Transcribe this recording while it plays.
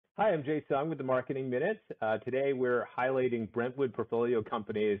Hi, I'm Jay Sung with the Marketing Minute. Today we're highlighting Brentwood portfolio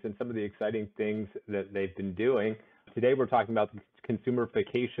companies and some of the exciting things that they've been doing. Today we're talking about the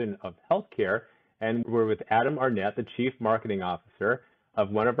consumerification of healthcare, and we're with Adam Arnette, the Chief Marketing Officer of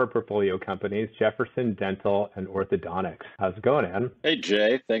one of our portfolio companies, Jefferson Dental and Orthodontics. How's it going, Adam? Hey,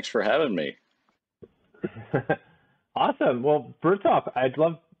 Jay, thanks for having me. Awesome. Well, first off, I'd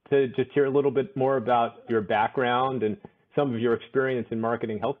love to just hear a little bit more about your background and some of your experience in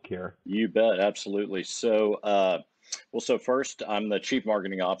marketing healthcare. You bet, absolutely. So first, I'm the Chief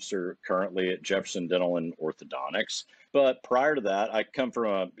Marketing Officer currently at Jefferson Dental and Orthodontics. But prior to that, I come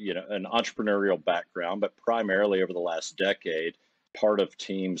from an entrepreneurial background, but primarily over the last decade, part of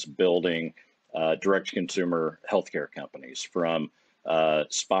teams building direct-to-consumer healthcare companies, from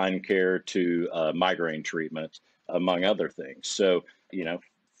spine care to migraine treatment, among other things. So,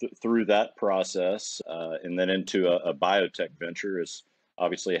 through that process and then into a biotech venture is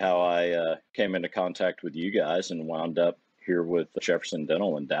obviously how I came into contact with you guys and wound up here with Jefferson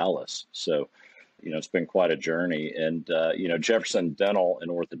Dental in Dallas. So, it's been quite a journey. And, Jefferson Dental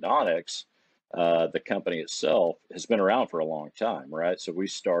and Orthodontics, the company itself, has been around for a long time, right? So we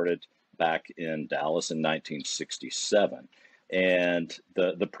started back in Dallas in 1967. And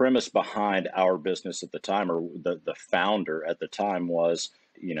the premise behind our business at the time, or the founder at the time, was,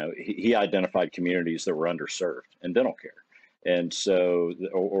 he identified communities that were underserved in dental care, and so,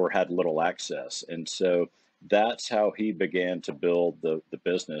 or had little access. And so that's how he began to build the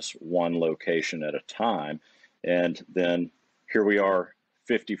business, one location at a time. And then here we are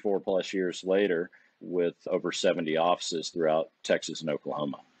 54 plus years later with over 70 offices throughout Texas and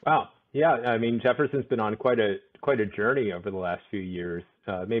Oklahoma. Wow. Yeah, I mean, Jefferson's been on quite a journey over the last few years.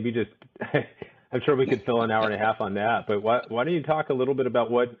 Maybe just, I'm sure we could fill an hour and a half on that. But why don't you talk a little bit about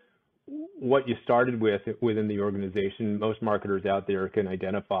what you started with within the organization? Most marketers out there can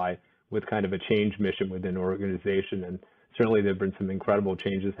identify with kind of a change mission within an organization, and certainly there have been some incredible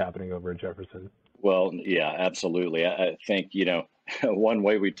changes happening over at Jefferson. Well, yeah, absolutely. I think, one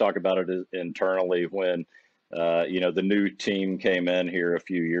way we talk about it is internally when the new team came in here a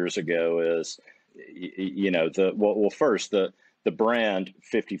few years ago is, first, the brand,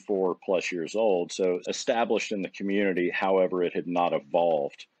 54 plus years old, so established in the community. However, it had not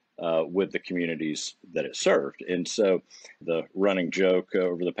evolved with the communities that it served. And so the running joke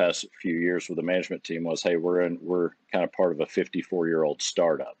over the past few years with the management team was, hey, we're kind of part of a 54-year-old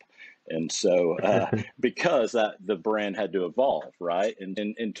startup. And so because the brand had to evolve, right?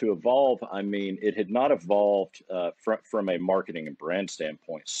 And to evolve, I mean, it had not evolved from a marketing and brand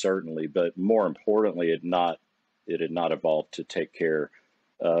standpoint, certainly, but more importantly, it had not evolved to take care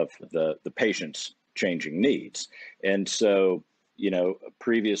of the patient's changing needs. And so,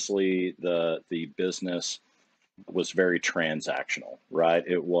 previously the business was very transactional, right?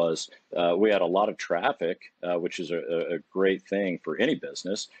 It was, we had a lot of traffic, which is a great thing for any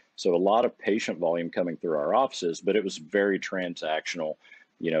business. So a lot of patient volume coming through our offices, but it was very transactional.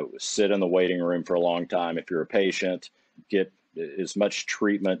 Sit in the waiting room for a long time. If you're a patient, get as much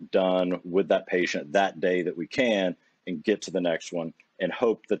treatment done with that patient that day that we can, and get to the next one and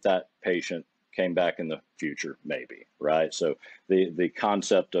hope that patient came back in the future, maybe, right? So the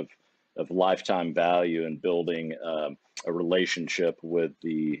concept of lifetime value and building a relationship with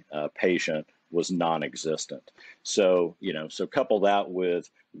the patient was non-existent. So, so couple that with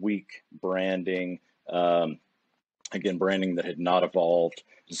weak branding, again, branding that had not evolved,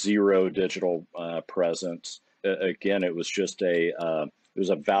 zero digital presence. Again, it was just it was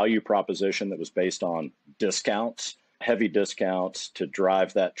a value proposition that was based on discounts, heavy discounts to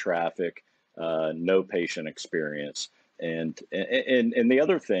drive that traffic, no patient experience. And the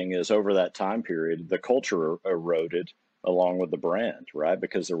other thing is, over that time period, the culture eroded along with the brand, right?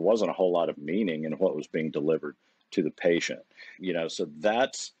 Because there wasn't a whole lot of meaning in what was being delivered to the patient. So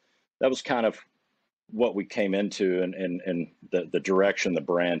that was kind of what we came into, and the direction the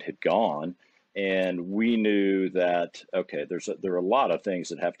brand had gone. And we knew that, okay, there are a lot of things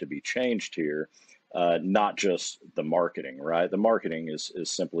that have to be changed here, not just the marketing, right? The marketing is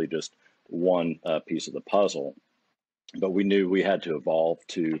simply just one piece of the puzzle. But we knew we had to evolve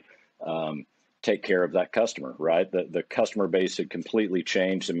to take care of that customer, right? The customer base had completely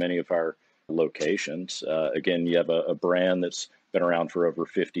changed in many of our locations. Again, you have a brand that's been around for over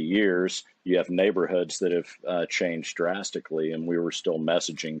 50 years. You have neighborhoods that have changed drastically, and we were still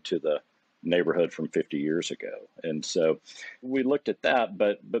messaging to the neighborhood from 50 years ago. And so we looked at that,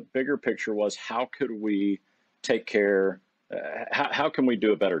 but bigger picture was, how could we take care, how can we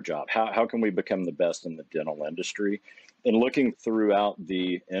do a better job? How can we become the best in the dental industry? And looking throughout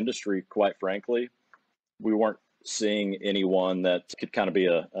the industry, quite frankly, we weren't seeing anyone that could kind of be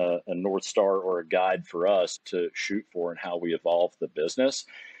a North Star or a guide for us to shoot for and how we evolve the business.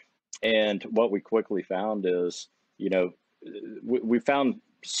 And what we quickly found is, we found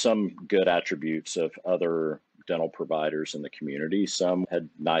some good attributes of other dental providers in the community. Some had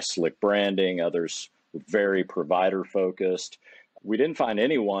nice, slick branding, others were very provider focused. We didn't find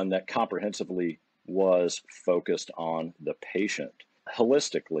anyone that comprehensively was focused on the patient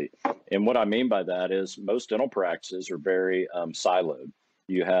holistically. And what I mean by that is most dental practices are very siloed.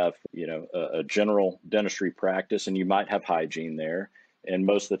 You have, a general dentistry practice, and you might have hygiene there. And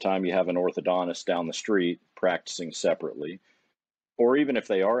most of the time you have an orthodontist down the street practicing separately. Or even if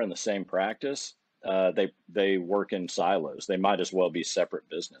they are in the same practice, they work in silos. They might as well be separate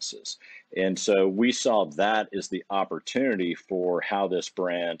businesses. And so we saw that as the opportunity for how this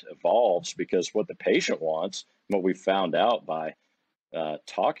brand evolves, because what the patient wants, what we found out by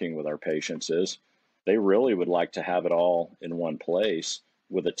talking with our patients, is they really would like to have it all in one place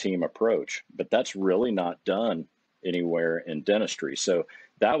with a team approach. But that's really not done anywhere in dentistry. So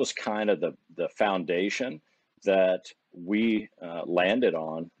that was kind of the foundation that we landed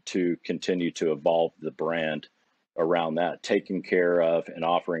on to continue to evolve the brand around that, taking care of and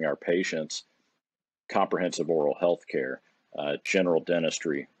offering our patients comprehensive oral health care, general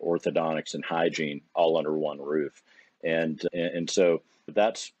dentistry, orthodontics, and hygiene all under one roof. And so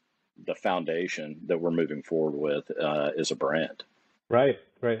that's the foundation that we're moving forward with as a brand. Right,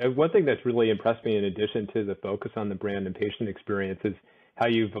 right. And one thing that's really impressed me, in addition to the focus on the brand and patient experience, is how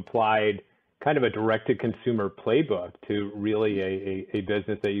you've applied kind of a direct-to-consumer playbook to really a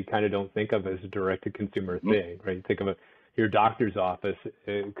business that you kind of don't think of as a direct-to-consumer thing, right? You think of your doctor's office.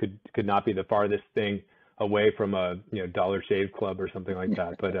 It could not be the farthest thing away from a Dollar Shave Club or something like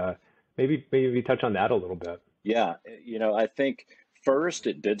that. But maybe we touch on that a little bit. Yeah, I think first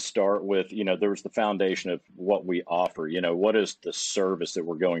it did start with, there was the foundation of what we offer, what is the service that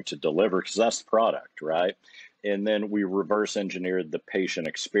we're going to deliver, because that's the product, right? And then we reverse engineered the patient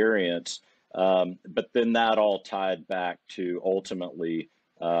experience. But then that all tied back to ultimately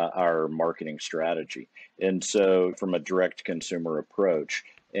our marketing strategy. And so from a direct consumer approach,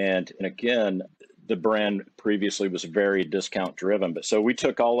 and again, the brand previously was very discount driven, but so we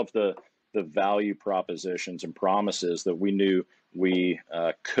took all of the value propositions and promises that we knew we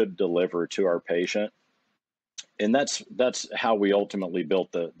could deliver to our patient. And that's how we ultimately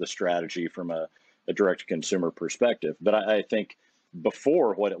built the strategy from a direct consumer perspective. But I think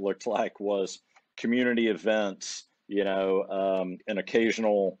before, what it looked like was community events, an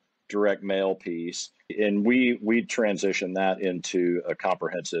occasional direct mail piece. And we transitioned that into a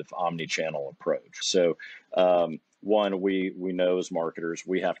comprehensive omni-channel approach. So one, we know as marketers,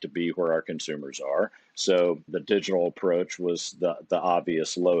 we have to be where our consumers are. So the digital approach was the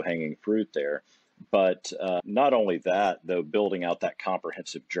obvious low-hanging fruit there. But not only that, though, building out that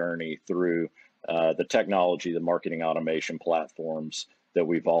comprehensive journey through the technology, the marketing automation platforms that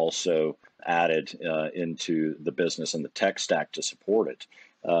we've also added into the business and the tech stack to support it.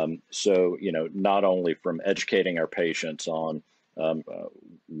 So, not only from educating our patients on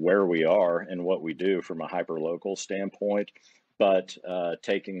where we are and what we do from a hyperlocal standpoint, but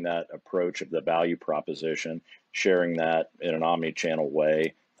taking that approach of the value proposition, sharing that in an omni-channel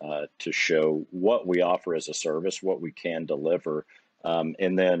way to show what we offer as a service, what we can deliver,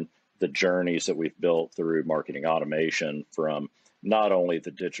 and then the journeys that we've built through marketing automation from not only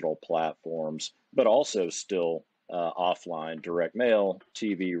the digital platforms, but also still offline direct mail,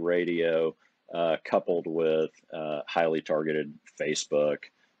 TV, radio, coupled with highly targeted Facebook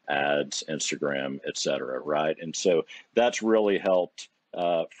ads, Instagram, et cetera, right? And so that's really helped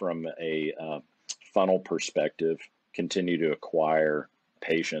from a funnel perspective, continue to acquire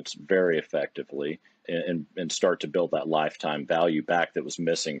patients very effectively and start to build that lifetime value back that was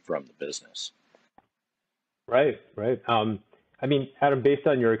missing from the business. Right, right. I mean, Adam, based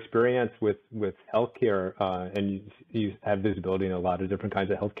on your experience with healthcare, and you have visibility in a lot of different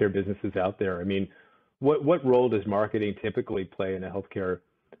kinds of healthcare businesses out there. I mean, what role does marketing typically play in a healthcare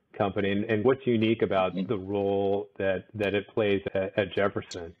company, and what's unique about the role that it plays at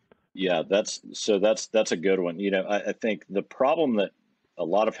Jefferson? Yeah, that's a good one. I think the problem that a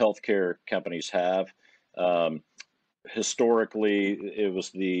lot of healthcare companies have, historically, it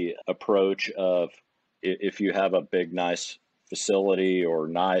was the approach of if you have a big, nice facility or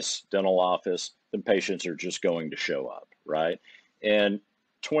nice dental office, then patients are just going to show up, right? And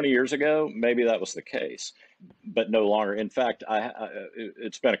 20 years ago, maybe that was the case, but no longer. In fact,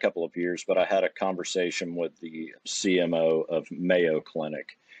 it's been a couple of years, but I had a conversation with the CMO of Mayo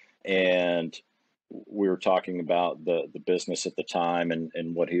Clinic, and we were talking about the business at the time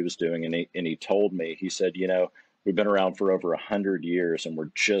and what he was doing. And he told me, he said, we've been around for over 100 years, and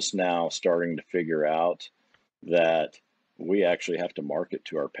we're just now starting to figure out that we actually have to market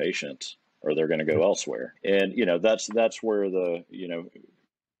to our patients or they're going to go elsewhere. And, that's where the,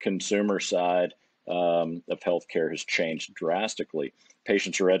 consumer side of healthcare has changed drastically.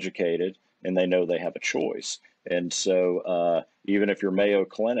 Patients are educated and they know they have a choice. And so even if you're Mayo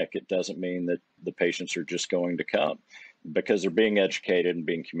Clinic, it doesn't mean that the patients are just going to come, because they're being educated and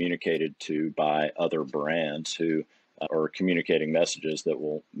being communicated to by other brands who are communicating messages that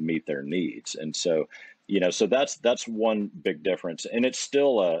will meet their needs. And so, so that's one big difference. And it's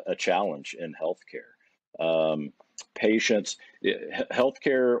still a challenge in healthcare. Patients,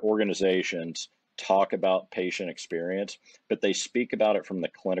 healthcare organizations talk about patient experience, but they speak about it from the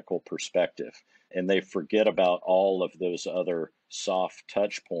clinical perspective. And they forget about all of those other soft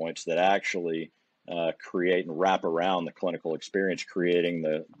touch points that actually create and wrap around the clinical experience, creating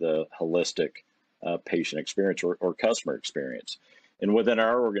the holistic patient experience or customer experience. And within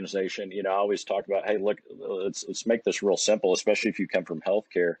our organization, I always talk about, hey, look, let's make this real simple, especially if you come from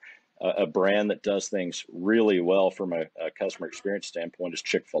healthcare. A brand that does things really well from a customer experience standpoint is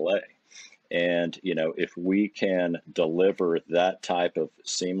Chick-fil-A. And, if we can deliver that type of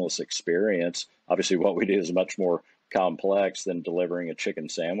seamless experience, obviously what we do is much more complex than delivering a chicken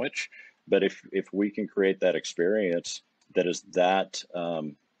sandwich. But if we can create that experience that is that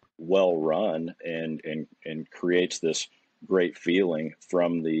well run and creates this great feeling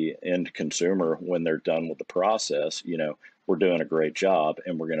from the end consumer when they're done with the process, we're doing a great job,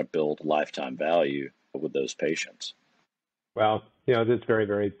 and we're going to build lifetime value with those patients. Well, that's very,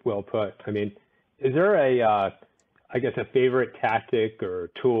 very well put. I mean, is there a favorite tactic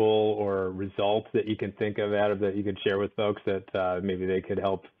or tool or result that you can think of, Adam, that you could share with folks that maybe they could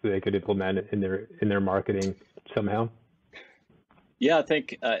implement it in their marketing somehow? Yeah, I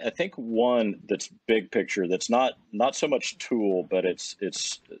think one that's big picture, that's not so much tool, but it's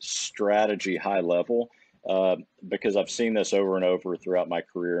strategy high level. Because I've seen this over and over throughout my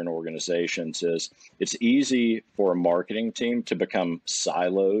career in organizations, is it's easy for a marketing team to become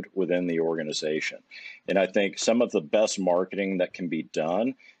siloed within the organization. And I think some of the best marketing that can be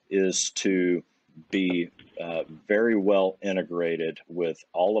done is to be very well integrated with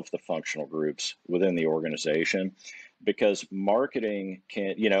all of the functional groups within the organization, because marketing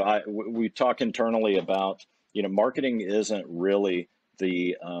can, we talk internally about, marketing isn't really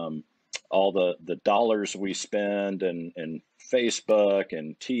the all the dollars we spend and Facebook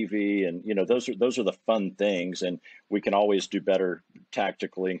and TV, and those are the fun things, and we can always do better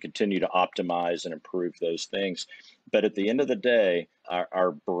tactically and continue to optimize and improve those things. But at the end of the day,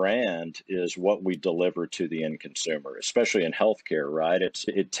 our brand is what we deliver to the end consumer, especially in healthcare, right?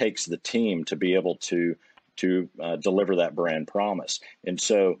 It takes the team to be able to deliver that brand promise. And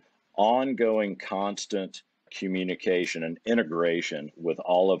so ongoing, constant communication and integration with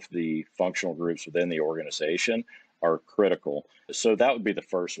all of the functional groups within the organization are critical. So that would be the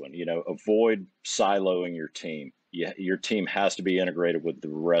first one. Avoid siloing your team. Your team has to be integrated with the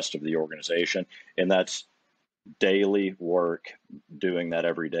rest of the organization, and that's daily work, doing that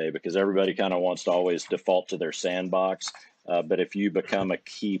every day, because everybody kind of wants to always default to their sandbox. But if you become a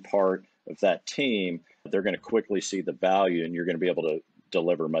key part of that team, they're going to quickly see the value, and you're going to be able to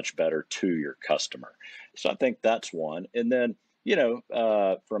deliver much better to your customer. So I think that's one. And then,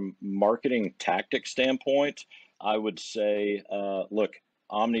 from marketing tactic standpoint, I would say, look,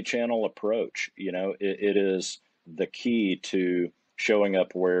 omni-channel approach, it is the key to showing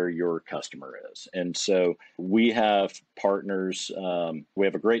up where your customer is. And so we have partners, we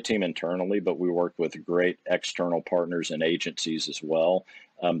have a great team internally, but we work with great external partners and agencies as well,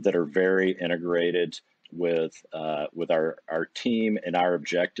 that are very integrated with our team and our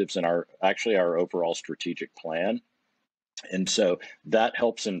objectives and our overall strategic plan. And so that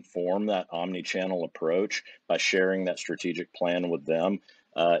helps inform that omni-channel approach by sharing that strategic plan with them.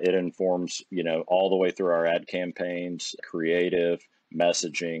 It informs, all the way through our ad campaigns, creative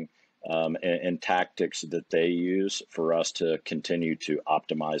messaging, and tactics that they use for us to continue to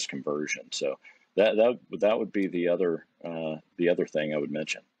optimize conversion. So that would be the other thing I would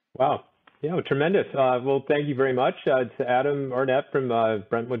mention. Wow. Yeah, tremendous. Well, thank you very much. It's Adam Arnette from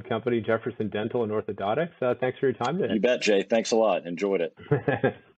Brentwood Company, Jefferson Dental and Orthodontics. Thanks for your time today. You bet, Jay. Thanks a lot. Enjoyed it.